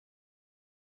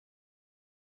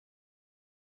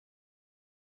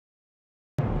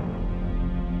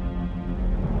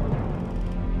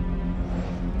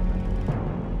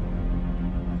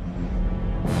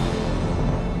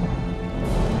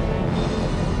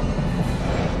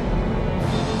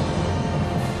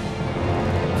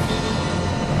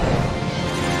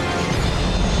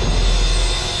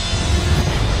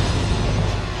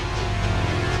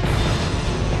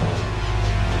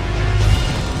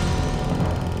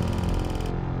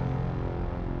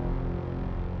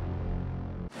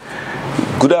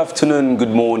Good afternoon, good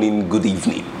morning, good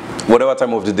evening. Whatever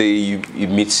time of the day it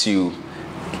meets you,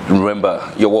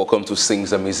 remember, you're welcome to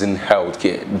Singh's Amazing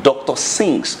Healthcare. Dr.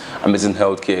 Singh's Amazing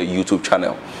Healthcare YouTube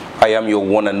channel. I am your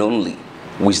one and only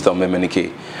Wisdom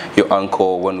Emenike, your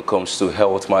anchor when it comes to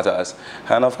health matters.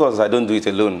 And of course, I don't do it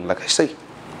alone. Like I say,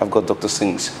 I've got Dr.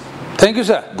 Singh's. Thank you,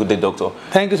 sir. Good day, doctor.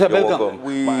 Thank you, sir. You're Welcome.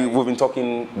 We've been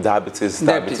talking diabetes,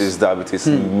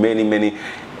 many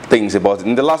things about it.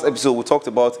 In the last episode, we talked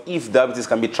about if diabetes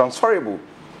can be transferable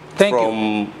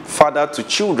from father to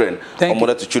children or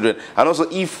mother to children, and also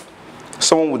if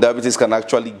someone with diabetes can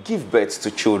actually give birth to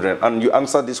children. And you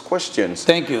answered these questions.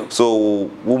 Thank you. So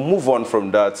we'll move on from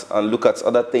that and look at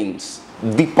other things,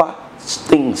 deeper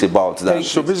things about that.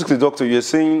 So basically, doctor, you're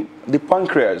saying the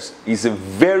pancreas is a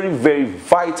very, very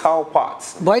vital part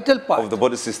of the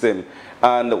body system,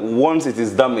 and once it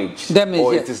is damaged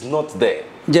or it is not there,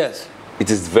 it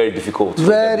is very difficult.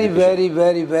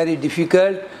 Very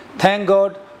difficult. Thank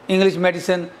God, English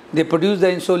medicine, they produce the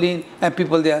insulin and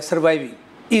people, they are surviving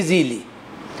easily.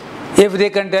 If they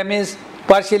can damage,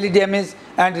 partially damage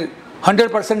and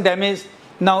 100% damage,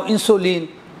 now insulin,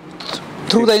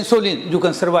 through the insulin you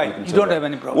can survive. You don't have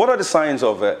any problem. What are the signs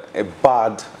of a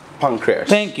bad pancreas?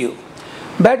 Thank you.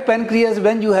 Bad pancreas,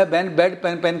 when you have bad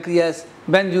pancreas,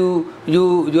 when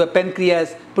your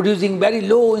pancreas producing very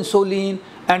low insulin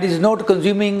and is not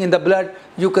consuming in the blood,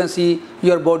 you can see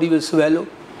your body will swallow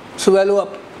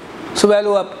up.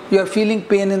 You are feeling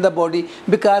pain in the body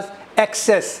because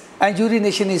excess and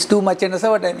urination is too much. And that's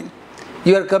what I mean.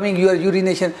 You are coming, your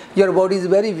urination, your body is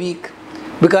very weak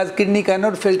because kidney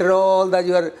cannot filter all that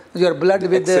your blood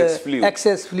with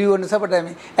excess fluid. And that's what I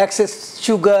mean. Excess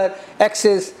sugar,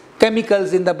 excess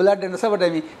chemicals in the blood, and that's what I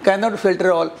mean. Cannot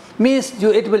filter all. Means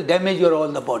it will damage all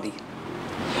the body.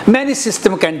 Many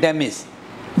systems can damage.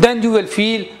 Then you will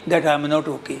feel that I am not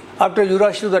okay. After you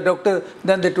rush to the doctor,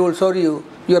 then they told, sorry,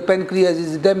 your pancreas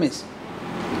is damaged.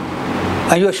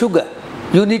 And your sugar.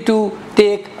 You need to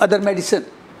take other medicine.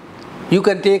 You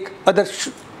can take other,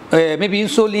 maybe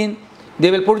insulin.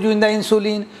 They will put you in the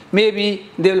insulin. Maybe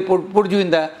they will put you in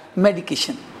the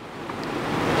medication.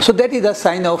 So that is a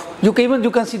sign of, you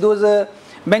can see those,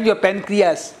 when your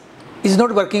pancreas is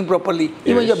not working properly,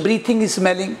 even your breathing is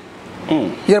smelling,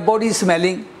 your body is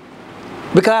smelling,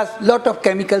 because lot of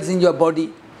chemicals in your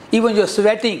body, even your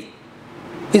sweating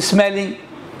is smelling.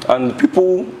 And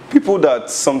people that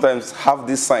sometimes have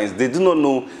these signs, they do not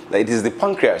know that it is the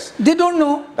pancreas. They don't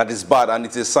know. That is bad and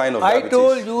it's a sign of diabetes. I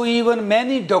told you, even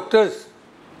many doctors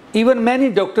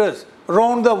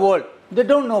around the world, they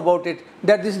don't know about it,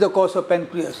 that this is the cause of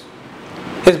pancreas.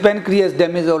 His pancreas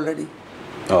damaged already.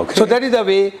 Okay. So that is the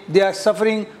way they are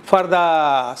suffering for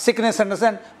the sickness,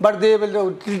 understand? But they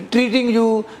will treating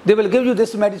you, they will give you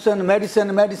this medicine.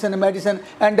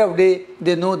 End of day,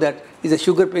 they know that is a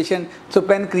sugar patient. So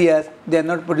pancreas, they are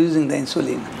not producing the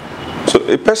insulin. So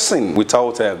a person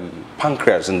without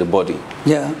pancreas in the body,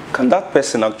 can that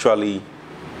person actually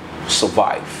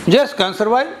survive? Yes, can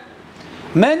survive.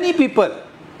 Many people,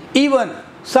 even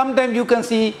sometimes you can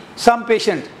see some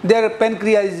patient, their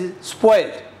pancreas is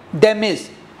spoiled, damaged,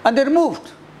 and they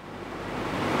removed.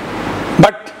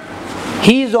 But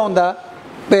he is on the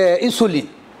insulin.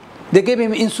 They gave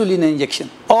him insulin injection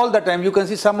all the time. You can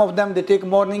see some of them, they take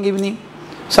morning, evening.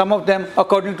 Some of them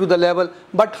according to the level,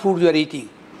 what food you are eating.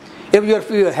 If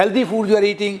you are healthy food you are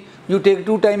eating, you take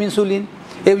 2 times insulin.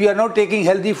 If you are not taking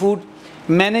healthy food,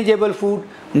 manageable food,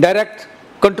 direct,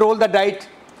 control the diet,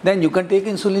 then you can take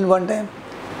insulin 1 time.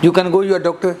 You can go to your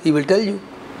doctor, he will tell you.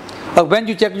 Or when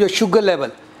you check your sugar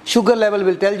level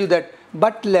will tell you that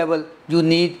what level you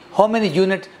need, how many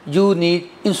units you need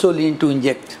insulin to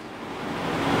inject.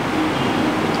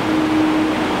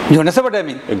 You understand what I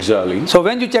mean? Exactly. So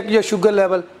when you check your sugar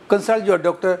level, consult your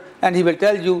doctor and he will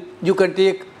tell you, you can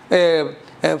take 5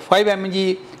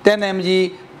 mg, 10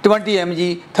 mg, 20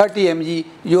 mg, 30 mg,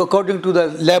 you according to the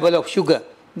level of sugar.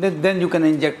 Then you can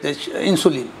inject the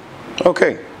insulin.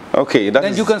 Okay.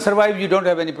 Then you can survive, you don't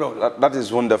have any problem. That is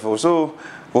wonderful. So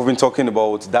we've been talking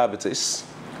about diabetes.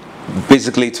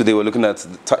 Basically today we're looking at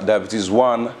diabetes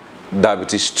 1,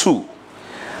 diabetes 2.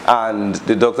 And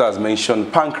the doctor has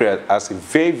mentioned pancreas as a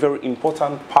very, very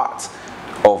important part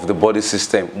of the body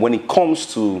system. When it comes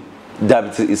to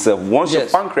diabetes itself, once your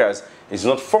pancreas is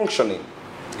not functioning,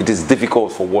 it is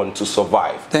difficult for one to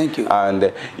survive. Thank you.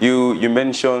 And you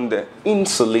mentioned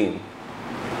insulin.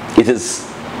 It is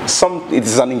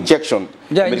an injection,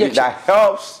 that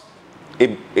helps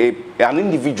an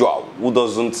individual who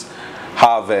doesn't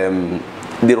have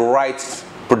the right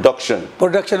production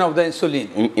of the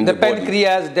insulin. In the the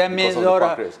pancreas body damaged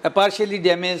or partially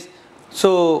damaged,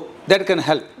 So that can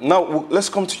help. Now, let's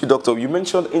come to you, doctor. You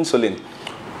mentioned insulin.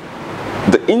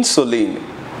 The insulin,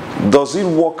 does it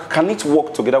work, can it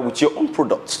work together with your own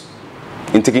products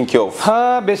in taking care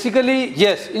of? Basically,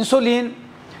 yes, insulin,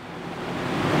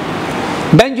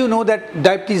 when you know that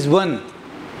diabetes 1,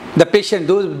 the patient,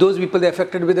 those people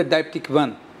affected with the diabetic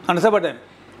 1, understand what I mean?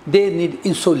 They need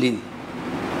insulin.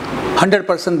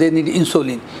 100% they need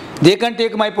insulin. They can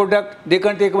take my product, they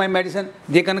can take my medicine,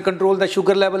 they can control the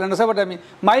sugar level, understand what I mean?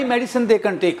 My medicine they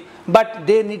can take, but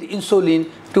they need insulin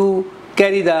to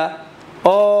carry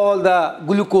all the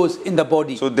glucose in the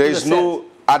body. So there is no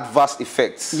adverse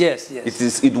effects. Yes.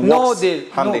 It works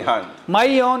hand in hand.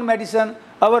 My own medicine,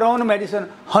 our own medicine,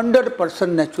 100%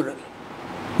 natural.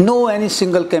 No any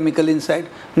single chemical inside,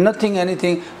 nothing,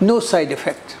 anything, no side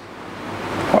effect.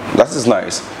 That is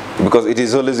nice, because it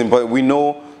is always important. We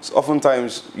know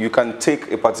oftentimes you can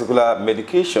take a particular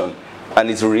medication and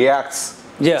it reacts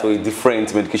to a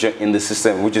different medication in the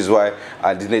system, which is why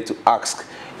I need to ask,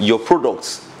 your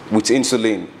products with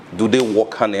insulin, do they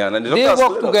work hand in hand? And they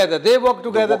work together. They work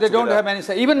together. They don't have any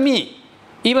side. Even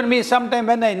me, sometimes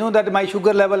when I know that my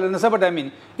sugar level, and what I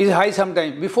mean, is high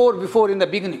sometimes, before in the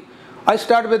beginning, I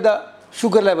start with the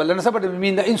sugar level, and what I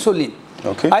mean, the insulin.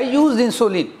 Okay. I used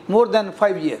insulin more than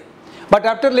 5 years. But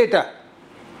after later,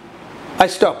 I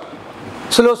stopped.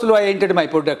 Slow, I entered my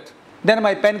product. Then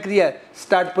my pancreas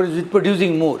start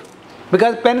producing more.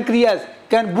 Because pancreas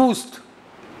can boost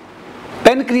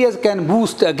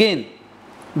again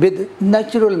with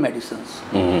natural medicines,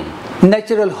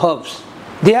 natural herbs.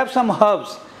 They have some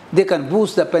herbs, they can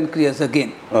boost the pancreas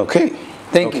again. Okay.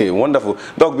 Thank you. Okay, wonderful.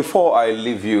 Doc, before I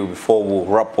leave you, before we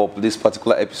wrap up this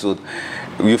particular episode,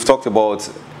 we've talked about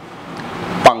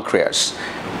pancreas.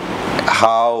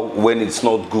 How, when it's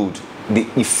not good, the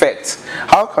effect.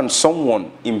 How can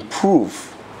someone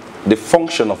improve the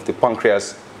function of the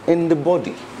pancreas in the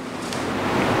body?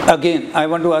 Again, I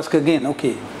want to ask again,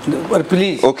 okay.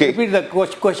 Please, repeat the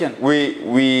question.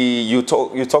 You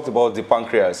talked about the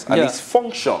pancreas and its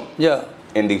function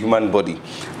in the human body.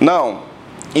 Now,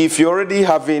 if you're already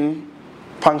having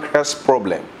pancreas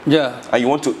problem and you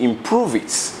want to improve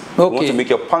it, you want to make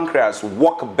your pancreas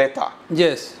work better.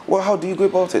 Yes. Well, how do you go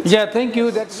about it? Yeah, thank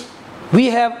you. We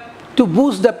have to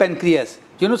boost the pancreas.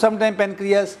 You know, sometimes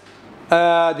pancreas,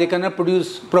 they cannot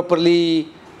produce properly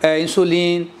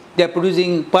insulin. They are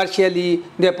producing partially,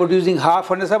 they are producing half,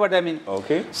 understand what I mean?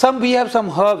 Okay. We have some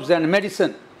herbs and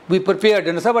medicine we prepared,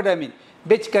 understand what I mean?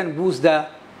 Which can boost the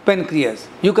pancreas.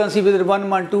 You can see within 1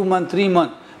 month, 2 months, 3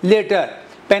 months, later,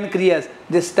 pancreas,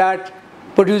 they start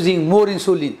producing more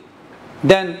insulin.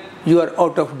 Then you are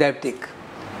out of diabetic.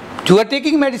 You are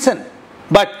taking medicine,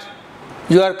 but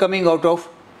you are coming out of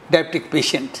diabetic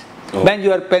patient. When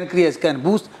your pancreas can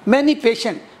boost, many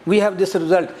patients, we have this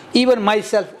result, even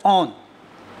myself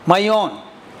my own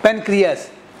pancreas,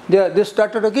 they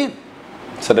started again.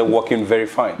 So they're working very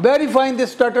fine. Very fine, they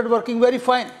started working very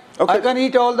fine. Okay. I can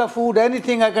eat all the food,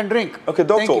 anything I can drink. Okay,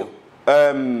 doctor,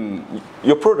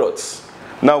 your products.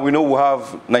 Now we know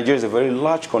Nigeria is a very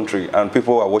large country and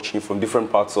people are watching from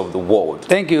different parts of the world.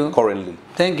 Thank you. Currently.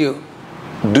 Thank you.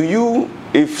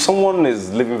 If someone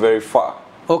is living very far,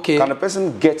 can a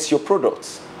person get your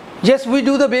products? Yes, we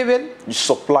do the Babel. You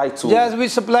supply to? Yes, we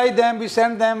supply them, we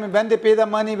send them, when they pay the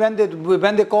money, when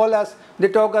they call us, they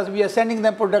talk us, we are sending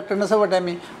them product, understand what I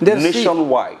mean?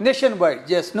 Nationwide? Nationwide,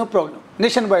 yes, no problem.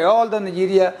 Nationwide, all the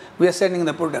Nigeria, we are sending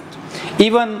the product.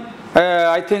 Even,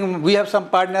 I think we have some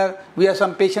partner, we have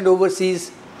some patient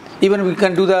overseas, even we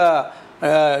can do the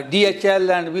DHL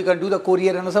and we can do the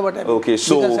courier, understand what I mean? Okay,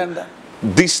 so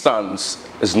distance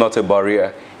is not a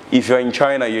barrier. If you're in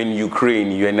China, you're in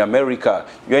Ukraine, you're in America,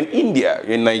 you're in India,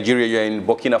 you're in Nigeria, you're in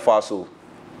Burkina Faso,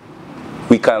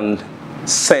 we can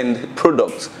send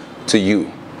products to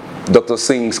you. Dr.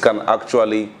 Singhs can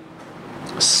actually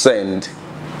send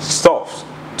stuff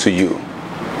to you.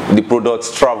 The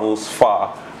product travels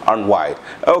far and wide.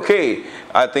 Okay,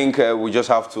 I think we just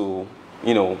have to,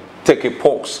 take a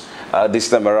pause this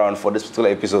time around for this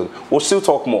particular episode. We'll still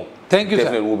talk more. Thank you,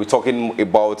 Definitely, sir. we'll be talking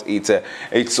about it.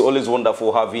 It's always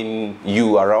wonderful having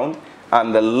you around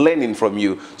and learning from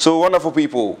you. So, wonderful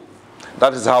people,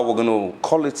 that is how we're going to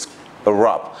call it a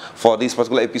wrap for this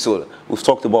particular episode. We've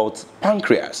talked about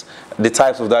pancreas, the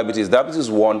types of diabetes, diabetes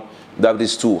 1,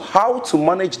 diabetes 2, how to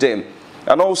manage them,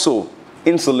 and also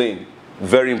insulin,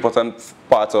 very important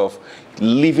part of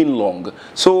living long.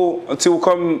 So, until we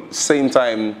come same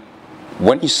time,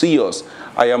 when you see us,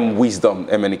 I am Wisdom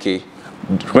MNK.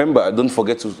 Remember, don't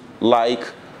forget to like,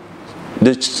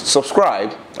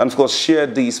 subscribe, and of course share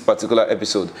this particular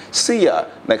episode. See ya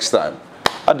next time.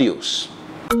 Adios.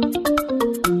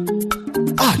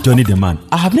 Johnny the man,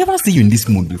 I have never seen you in this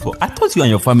mood before. I thought you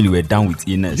and your family were down with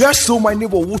illness. Yes, so my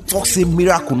neighbor who talks a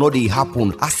miracle not they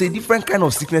happen. I say different kind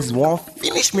of sickness won't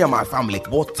finish me and my family.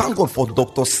 But thank God for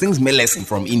Dr. Singh's medicine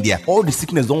from India. All the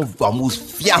sickness don't almost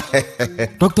fear.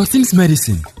 Dr. Singh's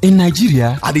medicine in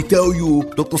Nigeria. I dey tell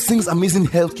you, Dr. Singh's amazing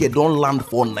healthcare don't land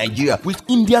for Nigeria with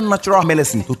Indian natural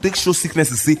medicine to take show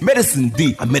sicknesses. See, medicine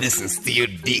D and medicine still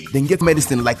D. Then get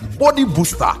medicine like body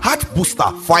booster, heart booster,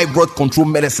 fibroid control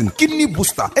medicine, kidney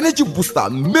booster, energy booster,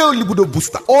 male libido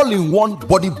booster, all in one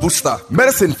body booster.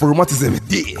 Medicine for rheumatism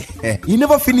D. You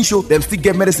never finish, oh, them still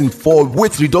get medicine for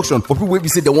weight reduction for people who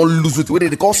say they want to lose weight. What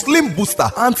they call slim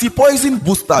booster, anti-poison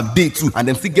booster day too, and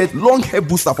then still get long hair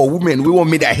booster for women who want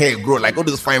make their hair grow like all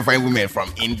those fine women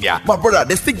from India. My brother,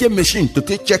 they still get machine to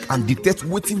take check and detect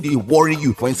waiting they worry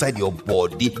you for inside your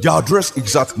body. The address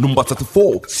is at number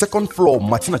 34, second floor,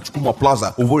 Martina Chukuma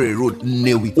Plaza, Owerri Road,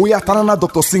 Newi. Oya Tanana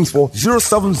Dr. Sings for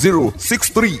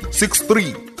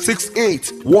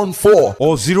 070-6363-6814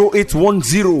 or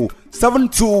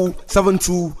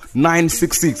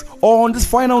 0810-7272-966 or on this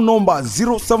final number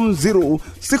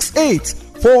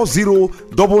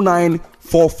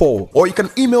 070-6840-9944, or you can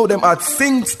email them at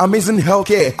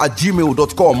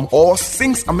singsamazinghealthcare@gmail.com or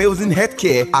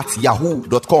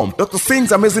singsamazinghealthcare@yahoo.com. Dr.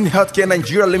 Sing's Amazing Healthcare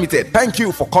Nigeria Limited, thank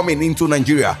you for coming into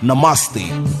Nigeria. Namaste.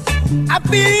 I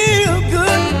feel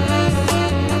good.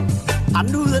 I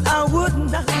knew that I would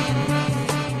not.